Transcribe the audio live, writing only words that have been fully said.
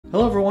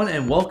Hello everyone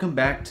and welcome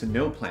back to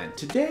No Plan.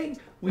 Today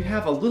we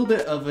have a little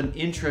bit of an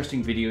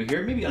interesting video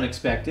here, maybe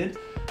unexpected.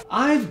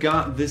 I've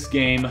got this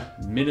game,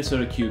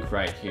 Minnesota Cuke,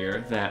 right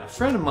here that a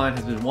friend of mine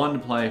has been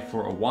wanting to play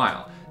for a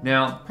while.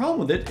 Now, the problem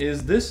with it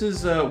is this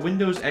is a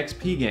Windows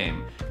XP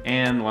game,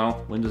 and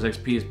well, Windows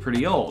XP is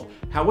pretty old.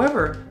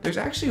 However, there's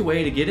actually a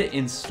way to get it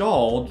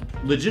installed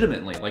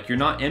legitimately. Like, you're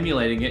not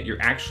emulating it,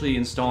 you're actually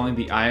installing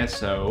the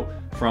ISO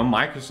from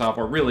Microsoft,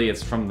 or really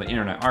it's from the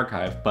Internet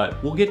Archive,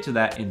 but we'll get to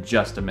that in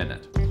just a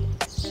minute.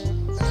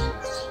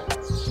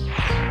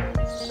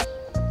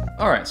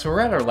 Alright, so we're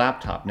at our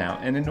laptop now,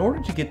 and in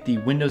order to get the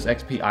Windows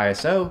XP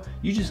ISO,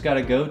 you just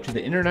gotta go to the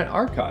Internet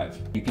Archive.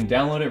 You can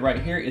download it right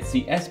here. It's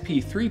the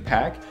SP3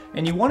 pack,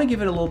 and you wanna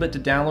give it a little bit to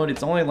download.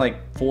 It's only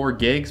like 4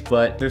 gigs,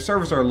 but their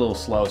servers are a little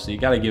slow, so you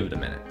gotta give it a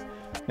minute.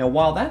 Now,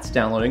 while that's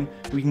downloading,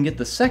 we can get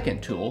the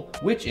second tool,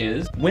 which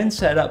is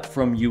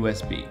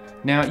WinSetupFromUSB.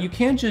 Now, you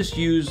can't just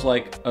use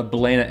like a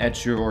Balena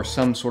Etcher or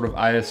some sort of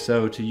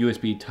ISO to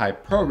USB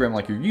type program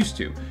like you're used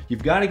to.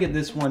 You've got to get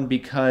this one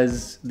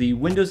because the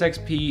Windows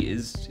XP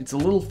it's a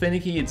little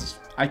finicky.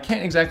 I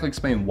can't exactly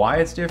explain why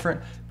it's different,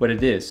 but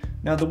it is.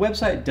 Now, the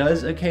website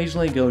does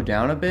occasionally go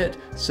down a bit,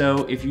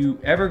 so if you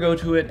ever go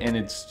to it and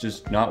it's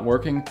just not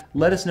working,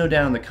 let us know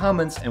down in the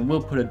comments and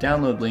we'll put a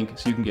download link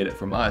so you can get it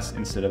from us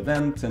instead of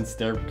them, since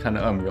they're kind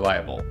of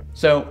unreliable.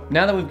 So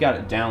now that we've got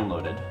it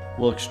downloaded,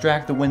 we'll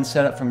extract the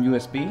WinSetup from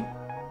USB.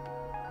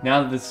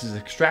 Now that this is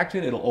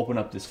extracted, it'll open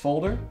up this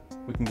folder.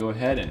 We can go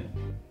ahead and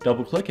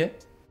double click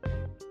it.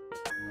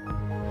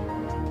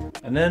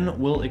 And then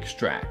we'll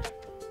extract.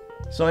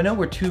 So I know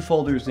we're 2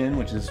 folders in,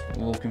 which is a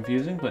little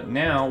confusing, but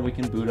now we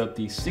can boot up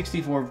the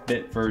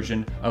 64-bit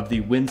version of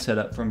the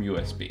WinSetup from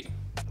USB.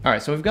 All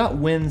right, so we've got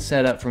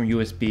WinSetup from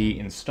USB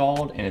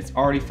installed, and it's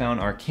already found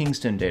our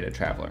Kingston data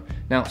traveler.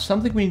 Now,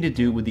 something we need to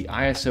do with the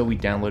ISO we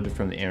downloaded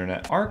from the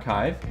Internet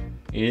Archive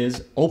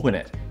is open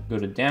it. Go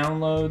to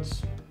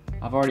Downloads.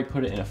 I've already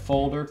put it in a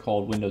folder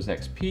called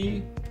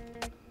WindowsXP.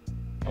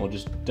 And we'll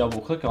just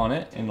double click on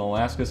it and it'll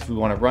ask us if we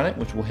want to run it,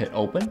 which we'll hit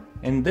open,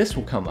 and this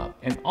will come up.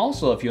 And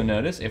also, if you'll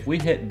notice, if we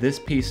hit this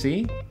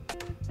PC,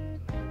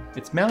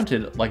 it's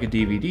mounted like a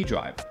DVD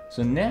drive.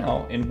 So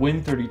now in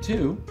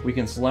Win32, we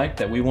can select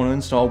that we want to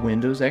install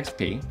Windows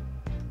XP,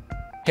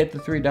 hit the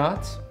 3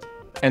 dots,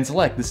 and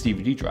select this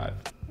DVD drive.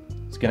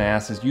 It's going to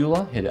ask us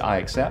EULA, hit I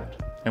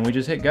accept, and we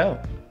just hit go.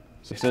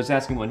 So it's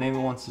asking what name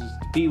it wants it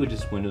to be, which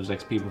is Windows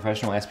XP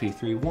Professional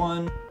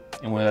SP3.1,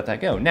 and we'll let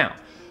that go. Now,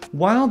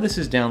 while this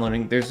is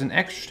downloading, there's an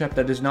extra step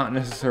that is not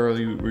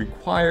necessarily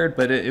required,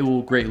 but it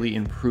will greatly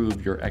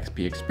improve your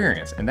XP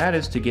experience, and that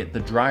is to get the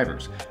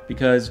drivers.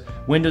 Because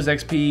Windows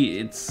XP,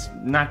 it's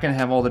not going to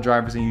have all the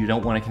drivers and you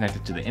don't want to connect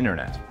it to the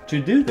internet.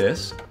 To do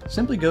this,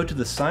 simply go to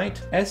the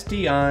site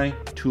sditool.org.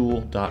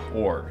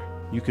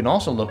 You can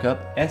also look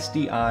up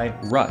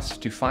SDI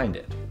Rust to find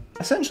it.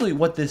 Essentially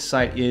what this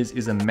site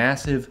is a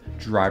massive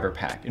driver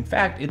pack. In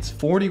fact, it's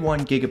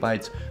 41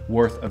 gigabytes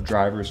worth of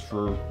drivers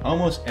for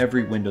almost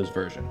every Windows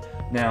version.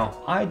 Now,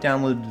 I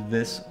downloaded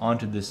this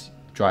onto this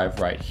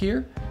drive right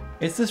here.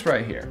 It's this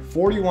right here,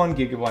 41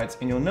 gigabytes,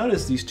 and you'll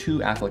notice these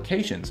 2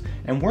 applications.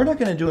 And we're not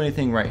gonna do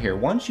anything right here.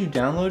 Once you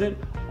download it,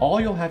 all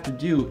you'll have to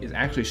do is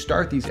actually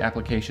start these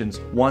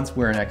applications once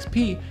we're in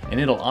XP, and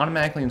it'll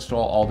automatically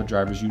install all the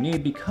drivers you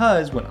need,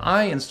 because when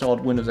I installed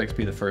Windows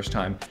XP the first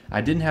time,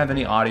 I didn't have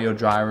any audio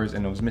drivers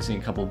and I was missing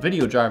a couple of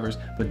video drivers,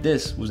 but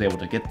this was able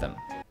to get them.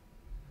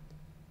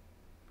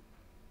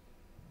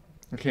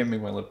 I can't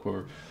make my lip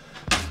quiver.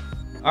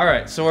 All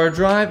right, so our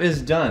drive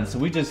is done. So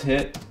we just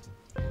hit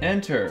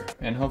enter,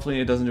 and hopefully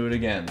it doesn't do it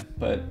again.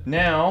 But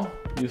now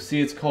you'll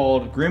see it's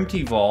called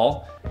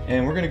GrimTVol,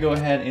 and we're gonna go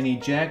ahead and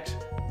eject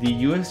the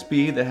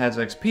USB that has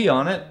XP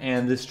on it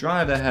and this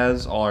drive that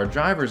has all our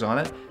drivers on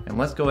it, and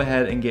let's go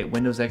ahead and get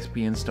Windows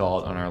XP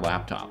installed on our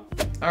laptop.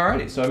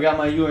 Alrighty, so I've got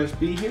my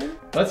USB here.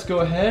 Let's go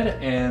ahead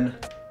and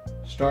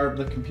start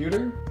the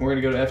computer. We're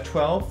gonna go to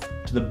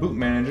F12 to the boot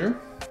manager,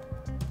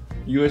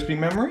 USB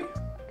memory,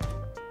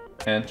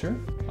 enter.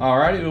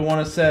 Alrighty, we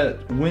wanna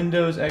set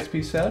Windows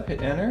XP setup,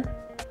 hit enter.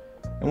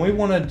 And we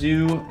want to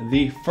do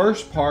the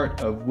first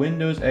part of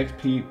Windows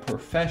XP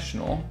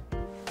Professional.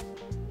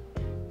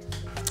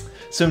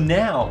 So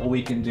now what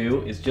we can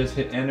do is just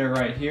hit enter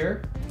right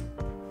here.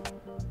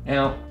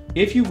 Now,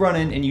 if you run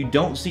in and you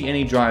don't see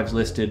any drives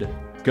listed,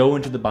 go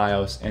into the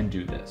BIOS and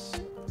do this.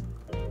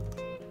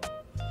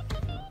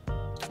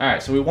 All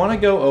right, so we want to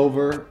go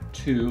over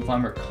to, if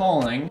I'm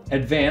recalling,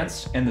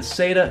 Advanced and the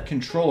SATA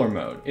controller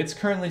mode. It's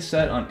currently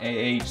set on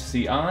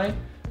AHCI.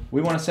 We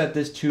want to set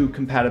this to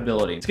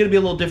compatibility. It's going to be a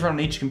little different on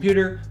each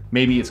computer.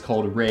 Maybe it's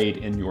called RAID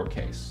in your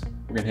case.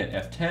 We're going to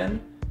hit F10,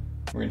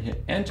 we're going to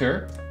hit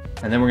enter,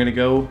 and then we're going to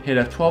go hit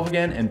F12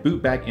 again and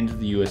boot back into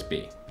the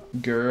USB.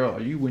 Girl,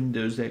 are you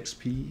Windows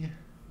XP?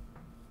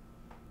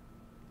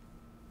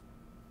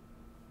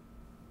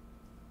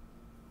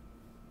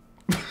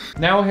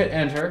 Now we'll hit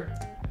enter,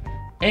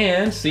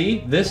 and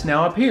see, this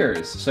now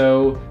appears.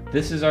 So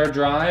this is our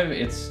drive.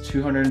 It's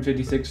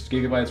 256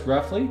 gigabytes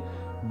roughly.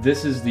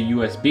 this is the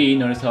USB.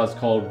 Notice how it's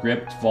called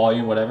gripped,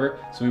 volume, whatever.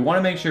 So we want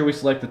to make sure we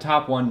select the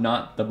top one,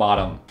 not the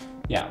bottom.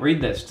 Yeah,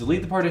 read this.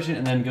 Delete the partition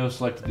and then go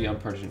select the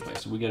unpartitioned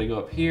place. So we got to go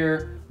up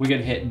here. We got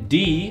to hit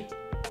D,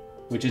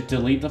 which is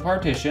delete the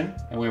partition.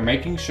 And we're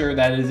making sure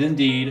that it is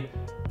indeed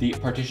the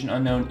partition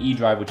unknown E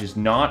drive, which is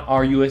not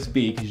our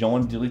USB, because you don't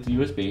want to delete the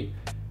USB.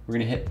 We're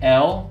going to hit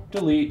L,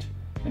 delete,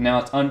 and now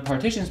it's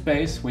unpartitioned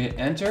space. We hit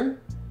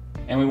enter.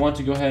 And we want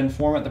to go ahead and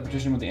format the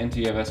partition with the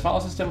NTFS file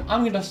system.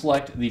 I'm going to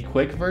select the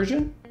quick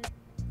version.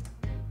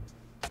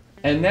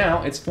 And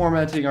now it's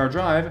formatting our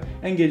drive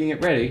and getting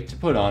it ready to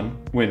put on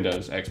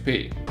Windows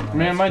XP.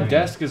 Man, my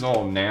desk is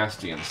all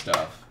nasty and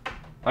stuff.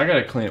 I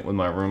gotta clean it with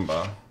my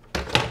Roomba.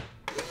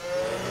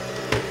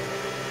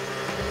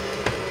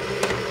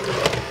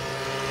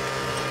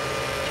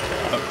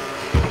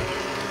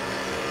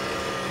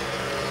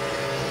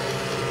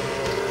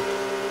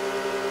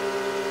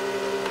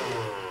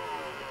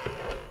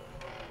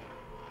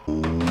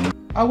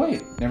 Oh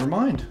wait, never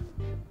mind.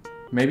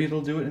 Maybe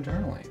it'll do it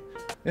internally.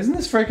 Isn't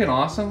this freaking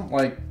awesome?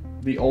 Like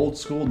the old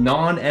school,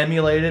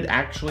 non-emulated,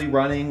 actually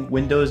running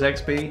Windows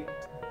XP.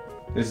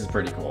 This is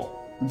pretty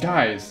cool.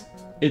 Guys,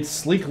 it's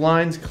sleek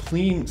lines,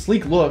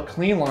 sleek look,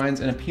 clean lines,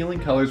 and appealing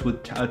colors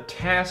with a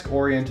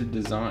task-oriented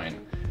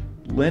design.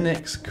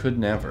 Linux could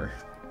never.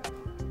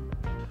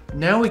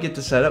 Now we get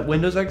to set up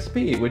Windows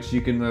XP, which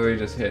you can literally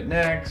just hit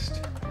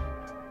next.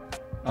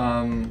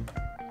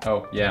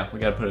 Oh yeah, we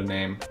gotta put a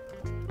name.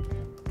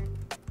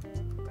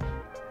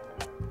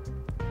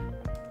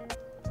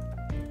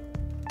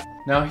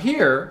 Now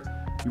here,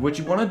 what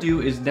you want to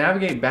do is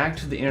navigate back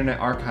to the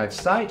Internet Archive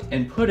site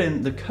and put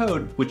in the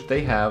code which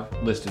they have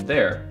listed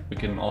there. We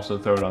can also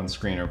throw it on the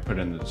screen or put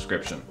it in the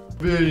description.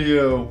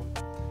 Video.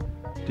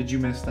 Did you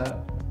miss that?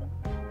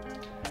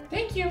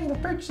 Thank you for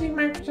purchasing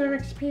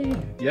Microsoft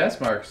XP. Yes,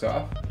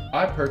 Microsoft.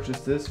 I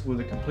purchased this with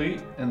a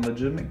complete and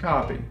legitimate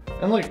copy.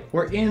 And look,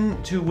 we're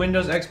into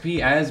Windows XP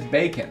as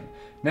bacon.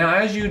 Now,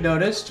 as you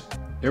noticed,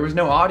 there was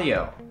no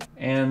audio.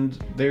 And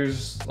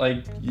there's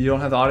like, you don't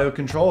have the audio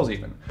controls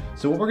even.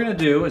 So what we're gonna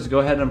do is go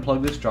ahead and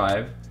unplug this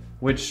drive,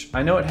 which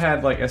I know it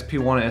had like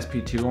SP1 and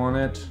SP2 on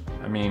it.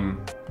 I mean,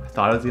 I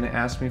thought it was gonna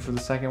ask me for the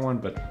second one,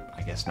 but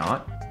I guess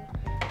not.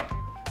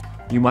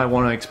 You might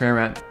wanna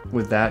experiment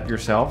with that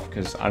yourself,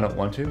 because I don't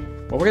want to.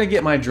 But we're gonna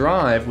get my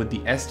drive with the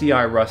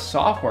SDI Rust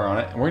software on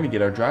it, and we're gonna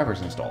get our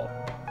drivers installed.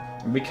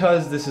 And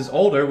because this is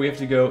older, we have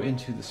to go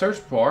into the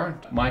search bar,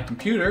 my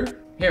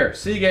computer. Here,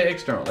 Seagate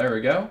External, there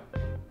we go.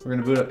 We're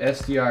gonna boot up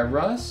SDI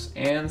Rust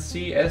and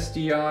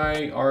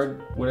CSDI or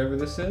whatever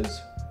this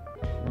is.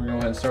 We're gonna go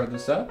ahead and start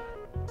this up.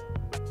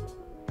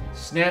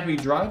 Snappy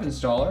Drive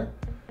Installer.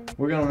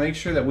 We're gonna make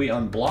sure that we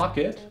unblock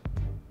it.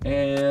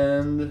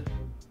 And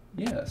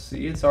yeah,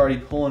 see, it's already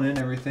pulling in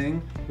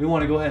everything. We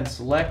wanna go ahead and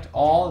select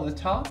all at the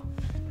top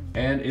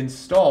and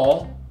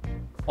install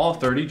all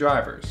 30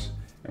 drivers.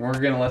 And we're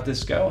gonna let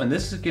this go. And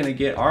this is gonna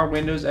get our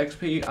Windows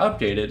XP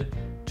updated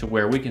to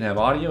where we can have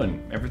audio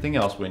and everything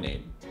else we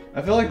need.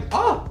 I feel like,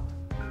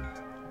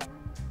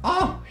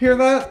 hear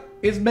that?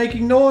 It's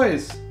making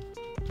noise.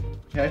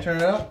 Can I turn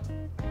it up?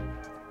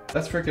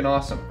 That's freaking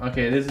awesome.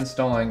 Okay, it is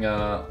installing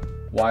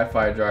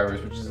Wi-Fi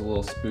drivers, which is a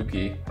little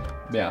spooky.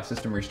 Yeah,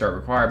 system restart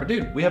required. But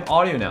dude, we have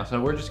audio now, so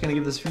we're just gonna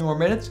give this a few more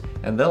minutes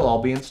and they'll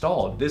all be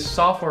installed. This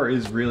software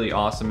is really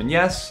awesome. And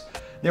yes,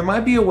 there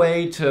might be a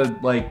way to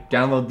like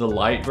download the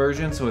light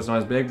version so it's not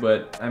as big,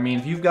 but I mean,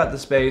 if you've got the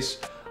space,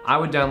 I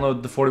would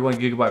download the 41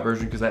 gigabyte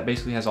version because that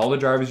basically has all the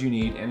drivers you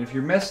need. And if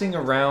you're messing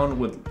around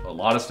with a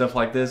lot of stuff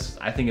like this,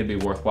 I think it'd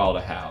be worthwhile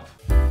to have.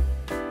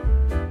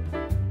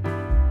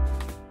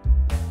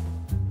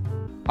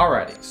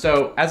 Alrighty,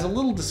 so as a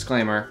little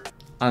disclaimer,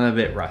 I'm a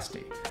bit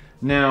rusty.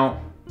 Now,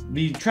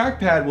 the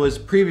trackpad was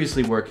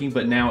previously working,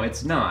 but now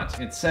it's not.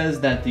 It says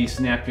that the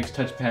Synaptics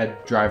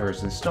touchpad driver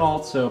is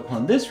installed, so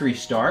upon this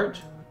restart,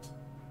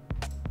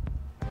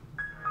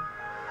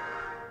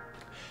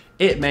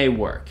 it may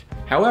work.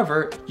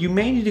 However, you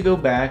may need to go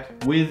back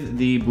with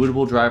the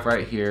bootable drive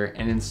right here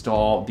and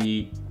install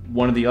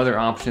one of the other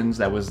options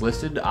that was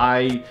listed.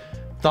 I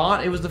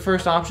thought it was the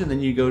first option, then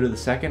you go to the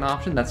second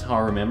option. That's how I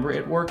remember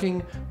it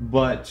working,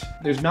 but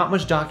there's not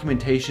much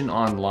documentation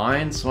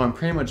online, so I'm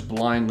pretty much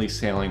blindly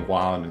sailing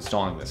while I'm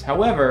installing this.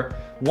 However,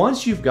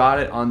 once you've got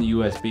it on the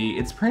USB,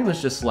 it's pretty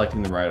much just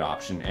selecting the right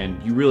option,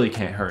 and you really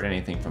can't hurt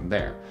anything from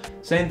there.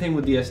 Same thing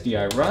with the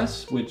SDI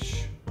Rust,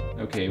 which,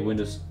 okay,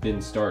 Windows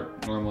didn't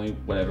start normally,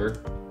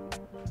 whatever.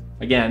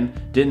 Again,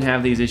 didn't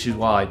have these issues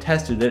while I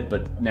tested it,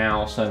 but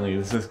now suddenly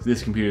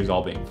this computer is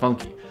all being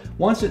funky.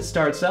 Once it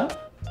starts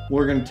up,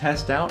 we're gonna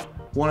test out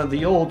one of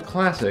the old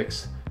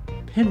classics,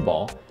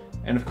 Pinball,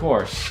 and of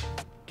course,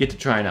 get to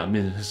trying out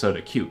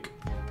Minnesota Cuke.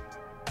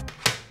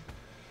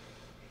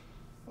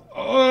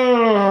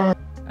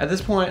 At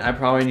this point, I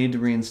probably need to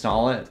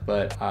reinstall it,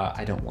 but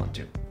I don't want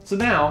to. So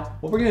now,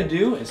 what we're gonna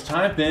do is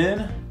type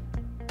in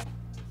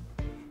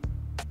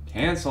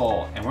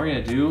cancel, and we're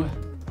gonna do,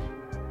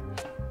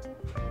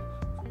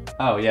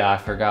 oh yeah, I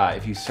forgot.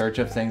 If you search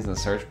up things in the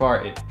search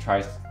bar, it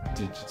tries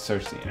to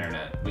search the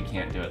internet. We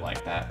can't do it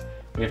like that.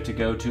 We have to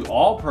go to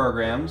all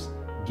programs,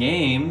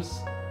 games,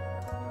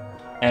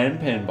 and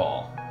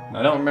pinball.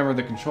 I don't remember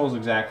the controls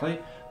exactly,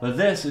 but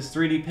this is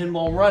 3D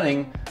pinball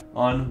running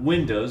on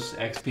Windows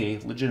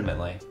XP,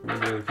 legitimately.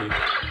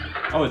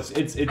 Oh, it's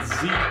Z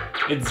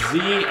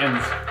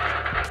and...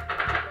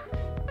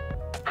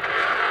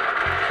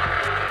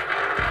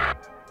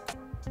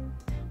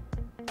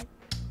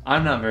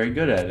 I'm not very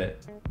good at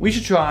it. We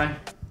should try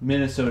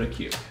Minnesota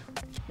Cuke.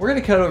 We're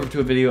gonna cut over to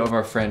a video of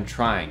our friend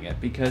trying it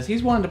because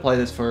he's wanted to play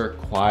this for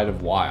quite a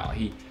while.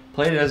 He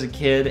played it as a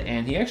kid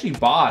and he actually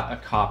bought a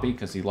copy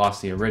because he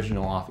lost the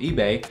original off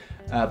eBay,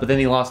 but then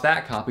he lost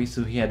that copy,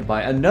 so he had to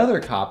buy another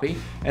copy,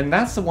 and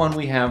that's the one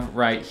we have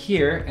right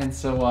here. And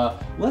so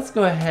let's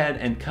go ahead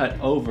and cut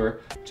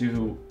over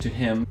to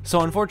him.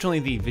 So unfortunately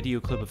the video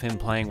clip of him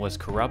playing was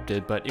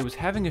corrupted, but it was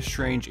having a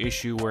strange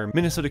issue where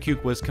Minnesota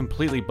Cuke was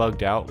completely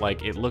bugged out.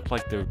 Like, it looked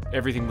like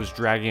everything was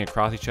dragging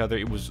across each other.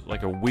 It was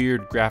like a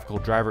weird graphical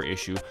driver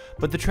issue,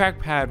 but the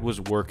trackpad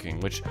was working,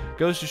 which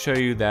goes to show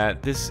you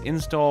that this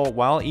install,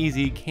 while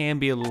easy, can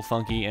be a little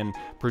funky and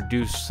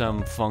produce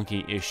some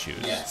funky issues.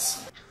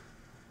 Yes.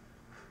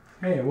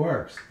 Hey, it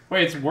works.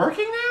 Wait, it's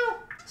working now?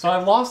 So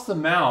I lost the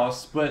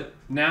mouse, but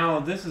now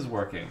this is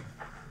working.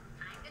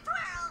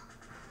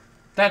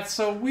 That's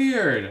so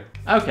weird.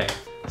 Okay,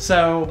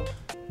 so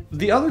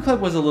the other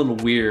clip was a little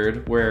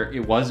weird where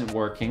it wasn't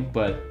working,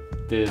 but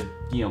the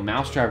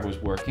mouse driver was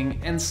working.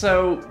 And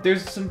so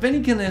there's some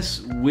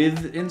finickiness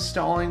with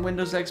installing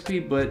Windows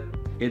XP, but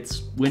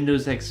it's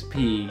Windows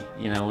XP,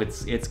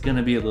 it's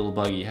gonna be a little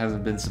buggy. It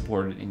hasn't been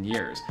supported in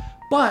years.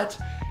 But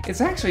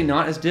it's actually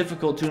not as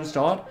difficult to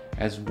install it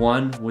as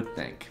one would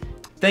think.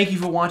 Thank you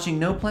for watching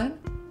No Plan,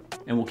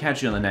 and we'll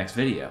catch you on the next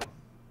video.